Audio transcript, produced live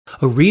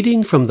A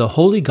reading from the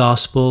Holy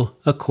Gospel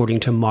according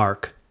to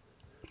Mark.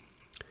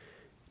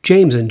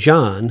 James and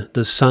John,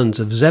 the sons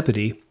of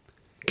Zebedee,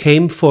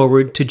 came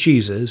forward to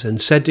Jesus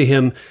and said to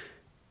him,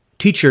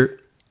 "Teacher,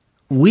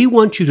 we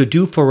want you to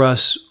do for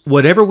us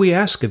whatever we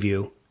ask of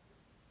you."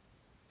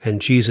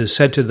 And Jesus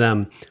said to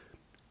them,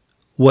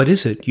 "What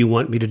is it you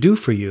want me to do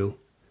for you?"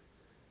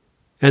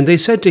 And they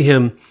said to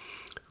him,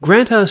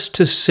 "Grant us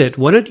to sit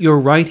one at your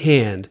right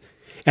hand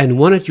and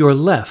one at your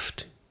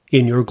left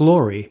in your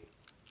glory."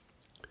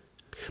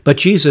 But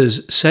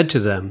Jesus said to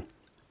them,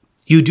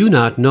 "You do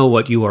not know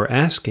what you are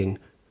asking.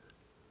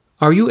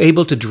 Are you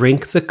able to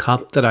drink the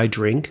cup that I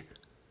drink,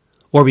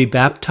 or be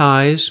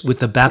baptized with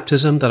the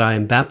baptism that I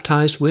am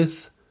baptized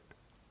with?"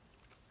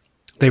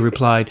 They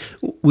replied,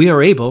 "We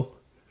are able."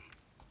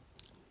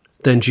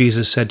 Then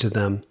Jesus said to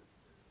them,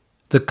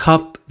 "The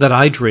cup that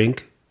I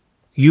drink,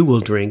 you will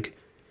drink,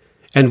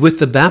 and with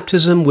the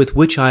baptism with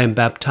which I am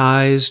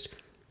baptized,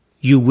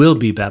 you will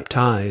be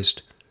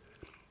baptized.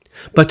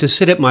 But to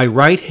sit at my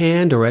right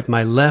hand or at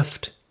my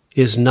left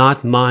is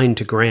not mine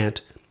to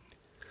grant,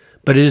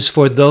 but it is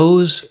for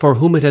those for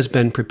whom it has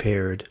been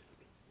prepared."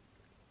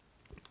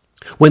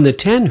 When the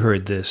 10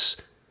 heard this,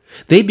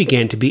 they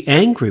began to be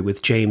angry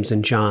with James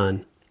and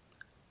John.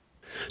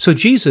 So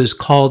Jesus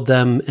called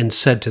them and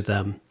said to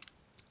them,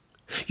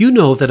 "You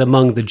know that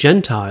among the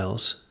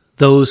Gentiles,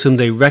 those whom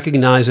they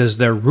recognize as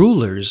their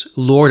rulers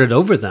lord it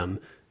over them,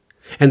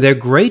 and their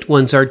great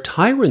ones are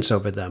tyrants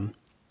over them.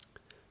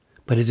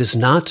 But it is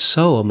not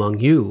so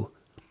among you.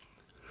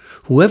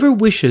 Whoever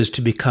wishes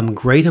to become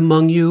great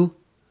among you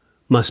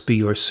must be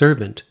your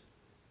servant,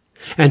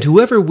 and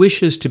whoever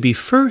wishes to be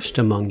first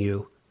among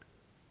you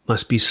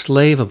must be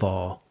slave of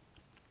all.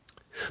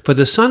 For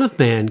the Son of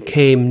Man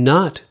came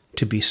not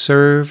to be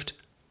served,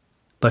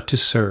 but to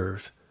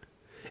serve,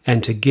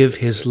 and to give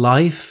his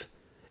life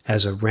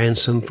as a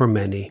ransom for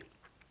many."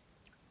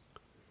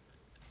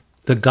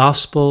 The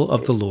Gospel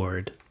of the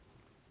Lord.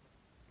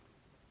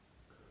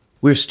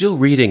 We're still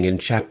reading in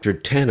chapter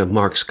 10 of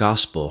Mark's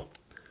Gospel,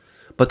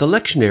 but the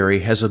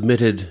lectionary has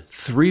omitted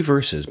 3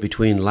 verses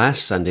between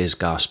last Sunday's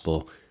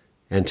Gospel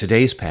and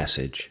today's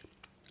passage.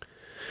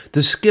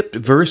 The skipped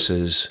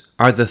verses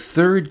are the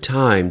 3rd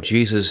time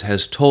Jesus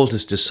has told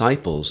his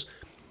disciples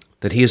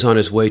that he is on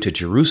his way to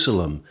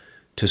Jerusalem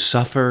to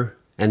suffer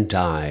and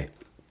die.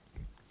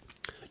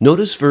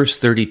 Notice verse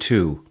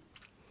 32.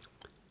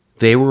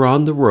 They were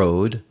on the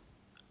road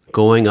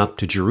going up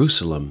to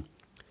Jerusalem,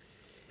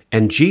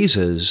 and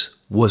Jesus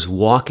was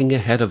walking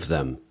ahead of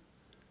them.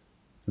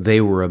 They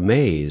were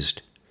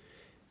amazed,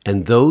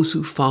 and those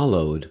who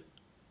followed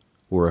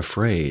were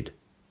afraid.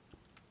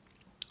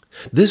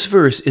 This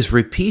verse is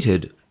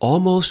repeated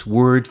almost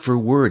word for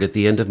word at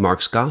the end of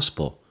Mark's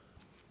Gospel.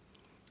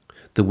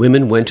 The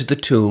women went to the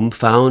tomb,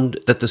 found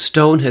that the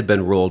stone had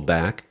been rolled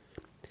back,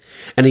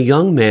 and a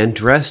young man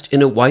dressed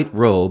in a white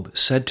robe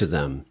said to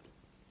them,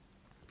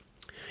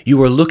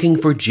 "You are looking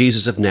for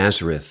Jesus of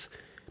Nazareth.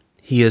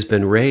 He has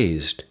been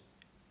raised.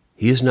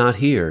 He is not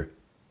here.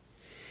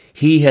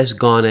 He has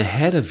gone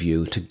ahead of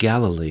you to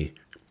Galilee.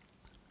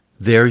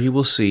 There you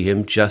will see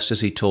him just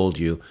as he told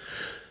you."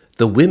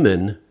 The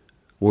women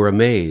were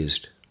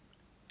amazed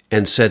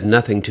and said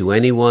nothing to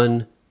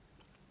anyone,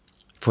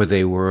 for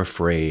they were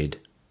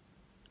afraid.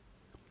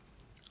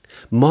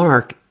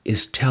 Mark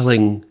is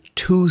telling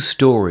 2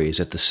 stories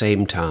at the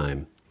same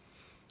time.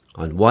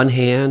 On one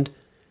hand,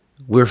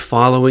 we're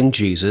following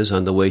Jesus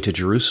on the way to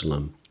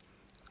Jerusalem.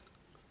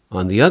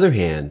 On the other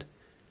hand,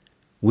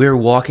 we're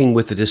walking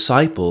with the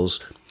disciples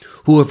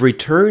who have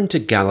returned to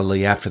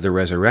Galilee after the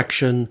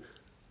resurrection,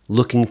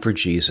 looking for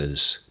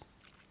Jesus.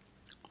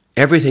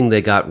 Everything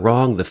they got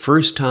wrong the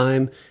first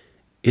time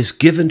is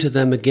given to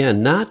them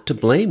again, not to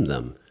blame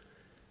them,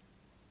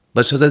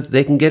 but so that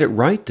they can get it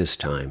right this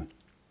time.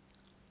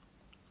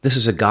 This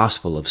is a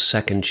gospel of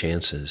second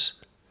chances.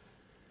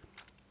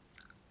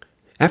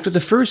 After the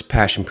first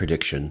passion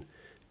prediction,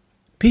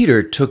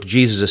 Peter took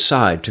Jesus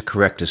aside to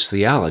correct his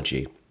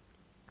theology.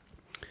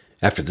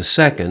 After the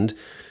second,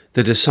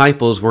 the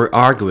disciples were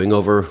arguing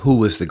over who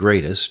was the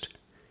greatest.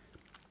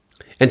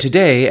 And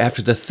today,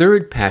 after the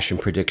 3rd passion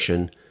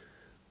prediction,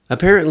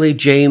 apparently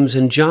James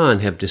and John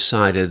have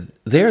decided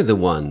they're the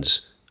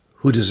ones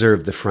who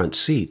deserve the front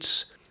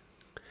seats.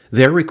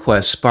 Their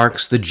request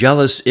sparks the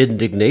jealous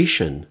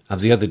indignation of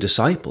the other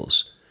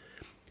disciples.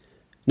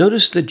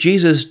 Notice that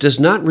Jesus does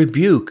not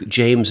rebuke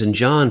James and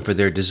John for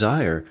their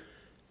desire,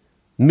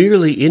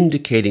 merely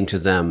indicating to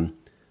them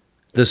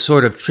the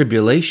sort of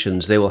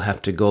tribulations they will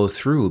have to go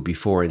through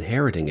before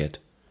inheriting it.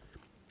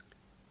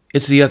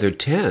 It's the other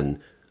 10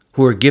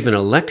 who are given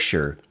a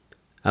lecture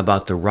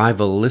about the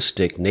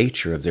rivalistic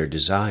nature of their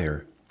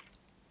desire.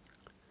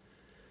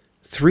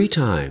 3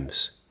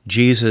 times,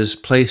 Jesus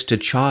placed a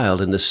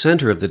child in the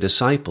center of the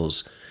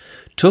disciples,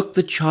 took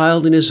the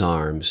child in his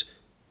arms,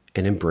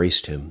 and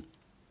embraced him.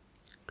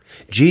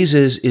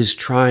 Jesus is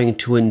trying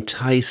to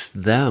entice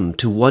them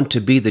to want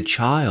to be the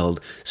child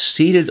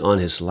seated on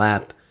his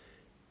lap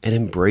and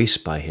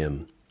embraced by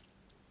him.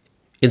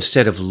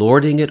 Instead of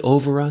lording it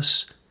over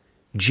us,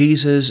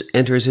 Jesus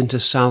enters into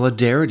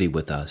solidarity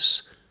with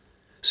us,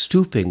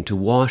 stooping to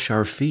wash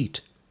our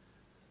feet.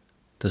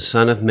 The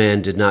Son of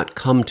Man did not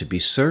come to be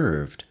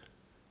served,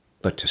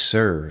 but to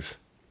serve.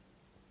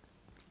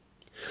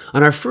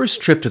 On our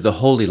first trip to the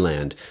Holy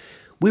Land,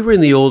 we were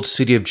in the old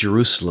city of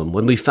Jerusalem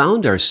when we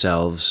found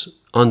ourselves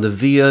on the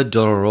Via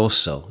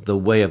Dolorosa, the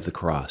Way of the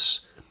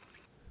Cross.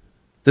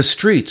 The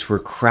streets were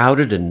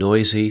crowded and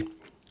noisy,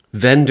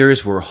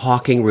 vendors were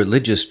hawking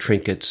religious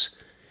trinkets,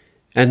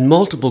 and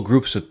multiple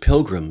groups of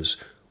pilgrims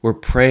were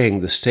praying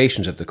the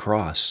Stations of the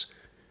Cross.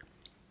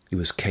 It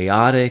was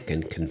chaotic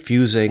and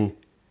confusing,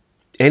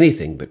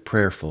 anything but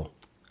prayerful.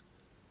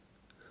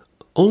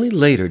 Only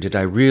later did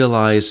I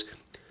realize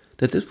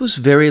that this was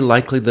very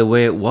likely the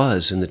way it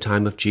was in the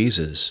time of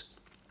Jesus.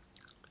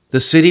 The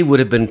city would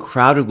have been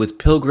crowded with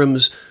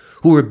pilgrims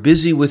who were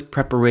busy with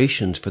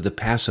preparations for the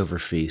Passover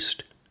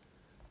feast.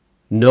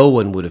 No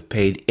one would have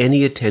paid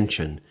any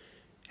attention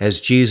as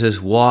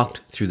Jesus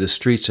walked through the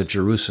streets of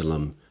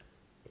Jerusalem,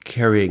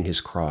 carrying his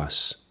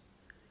cross.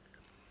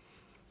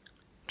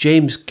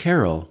 James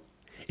Carroll,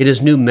 in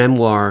his new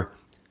memoir,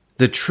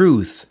 The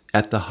Truth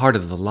at the Heart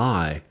of the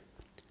Lie,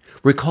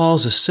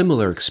 recalls a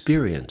similar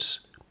experience.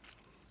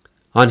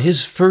 On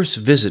his first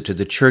visit to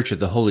the Church of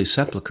the Holy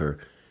Sepulchre,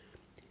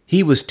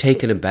 he was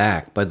taken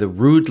aback by the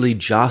rudely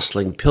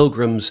jostling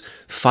pilgrims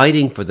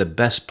fighting for the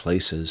best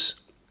places.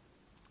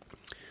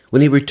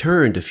 When he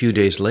returned a few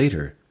days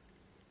later,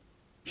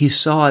 he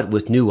saw it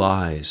with new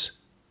eyes.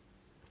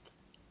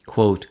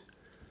 Quote,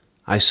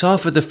 "I saw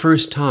for the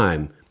first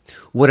time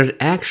what it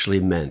actually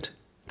meant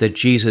that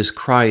Jesus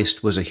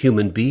Christ was a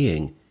human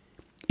being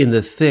in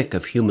the thick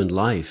of human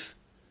life,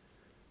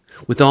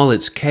 with all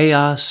its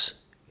chaos,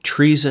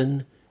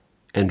 treason,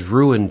 and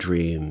ruined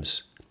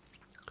dreams.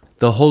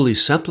 The Holy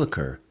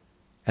Sepulchre,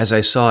 as I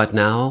saw it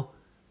now,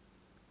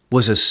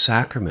 was a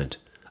sacrament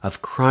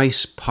of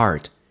Christ's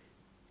part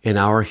in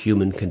our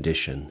human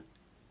condition."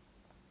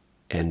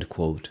 End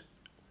quote.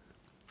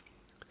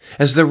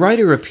 As the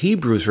writer of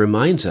Hebrews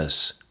reminds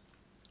us,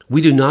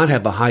 we do not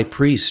have a high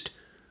priest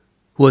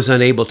who is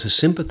unable to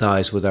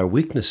sympathize with our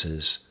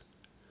weaknesses,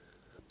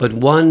 but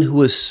one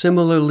who has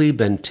similarly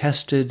been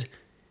tested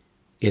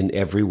in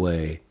every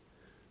way.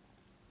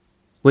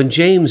 When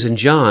James and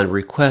John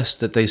request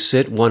that they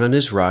sit one on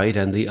his right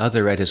and the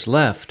other at his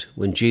left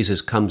when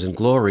Jesus comes in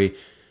glory,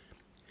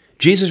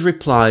 Jesus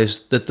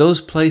replies that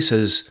those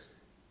places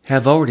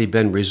have already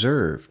been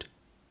reserved.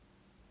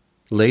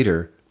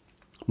 Later,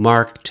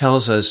 Mark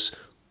tells us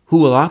who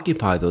will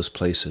occupy those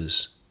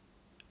places.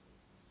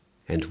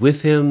 And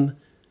with him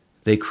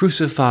they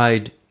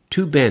crucified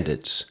 2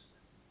 bandits,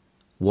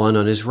 one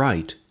on his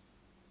right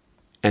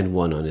and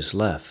one on his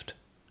left.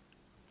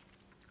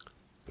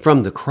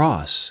 From the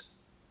cross,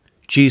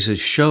 Jesus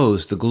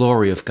shows the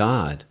glory of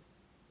God.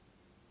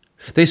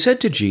 They said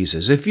to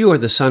Jesus, "If you are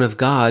the Son of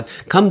God,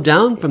 come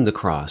down from the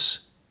cross,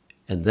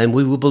 and then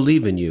we will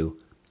believe in you."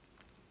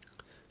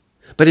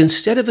 But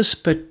instead of a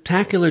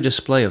spectacular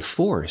display of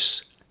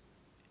force,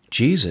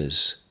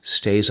 Jesus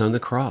stays on the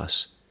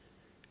cross,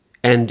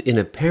 and in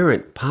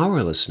apparent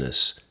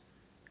powerlessness,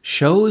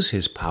 shows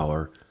his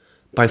power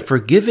by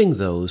forgiving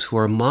those who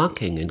are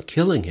mocking and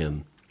killing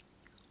him.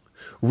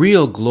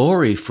 Real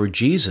glory for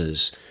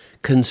Jesus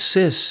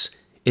consists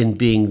in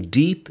being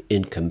deep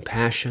in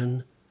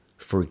compassion,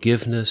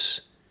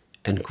 forgiveness,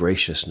 and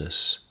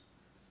graciousness.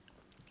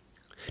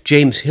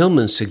 James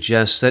Hillman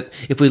suggests that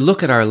if we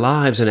look at our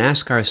lives and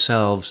ask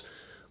ourselves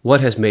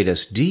what has made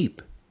us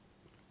deep,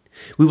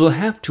 we will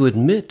have to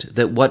admit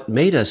that what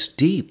made us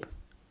deep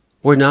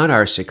were not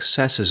our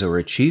successes or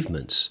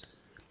achievements.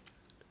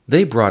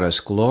 They brought us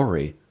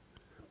glory,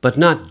 but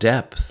not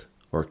depth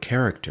or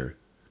character.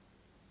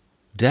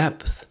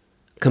 Depth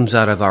comes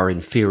out of our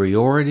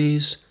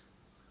inferiorities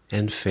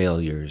and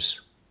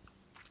failures.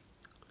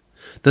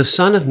 The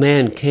Son of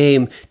Man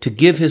came to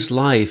give his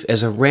life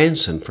as a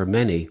ransom for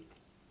many.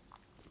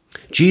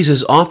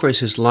 Jesus offers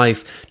his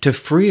life to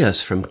free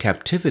us from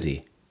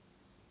captivity.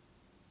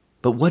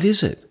 But what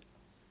is it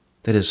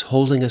that is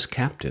holding us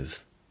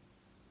captive?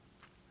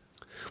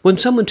 When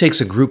someone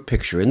takes a group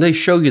picture and they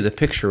show you the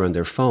picture on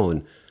their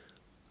phone,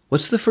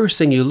 what's the first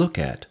thing you look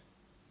at?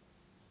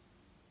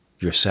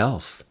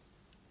 Yourself.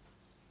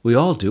 We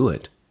all do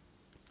it.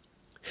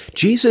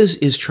 Jesus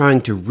is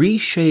trying to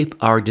reshape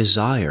our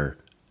desire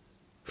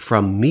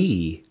from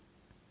me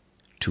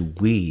to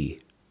we.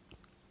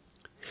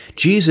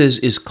 Jesus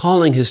is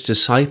calling his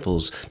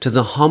disciples to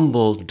the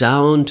humble,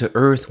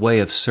 down-to-earth way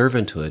of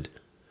servanthood,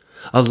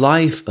 a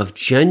life of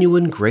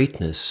genuine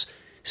greatness,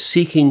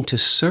 seeking to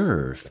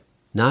serve,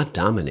 not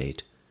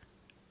dominate,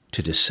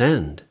 to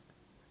descend,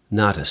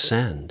 not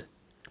ascend,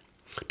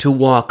 to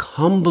walk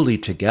humbly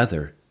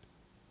together,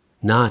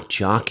 not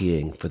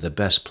jockeying for the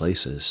best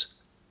places.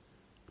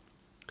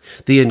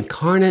 The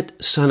incarnate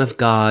Son of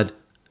God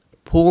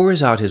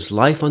pours out his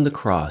life on the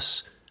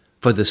cross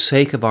for the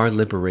sake of our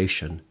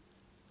liberation,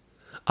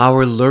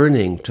 our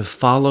learning to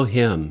follow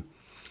him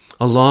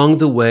along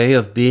the way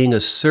of being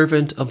a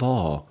servant of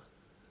all,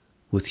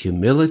 with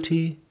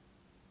humility,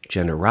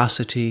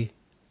 generosity,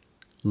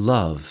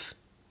 love,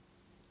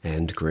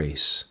 and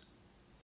grace.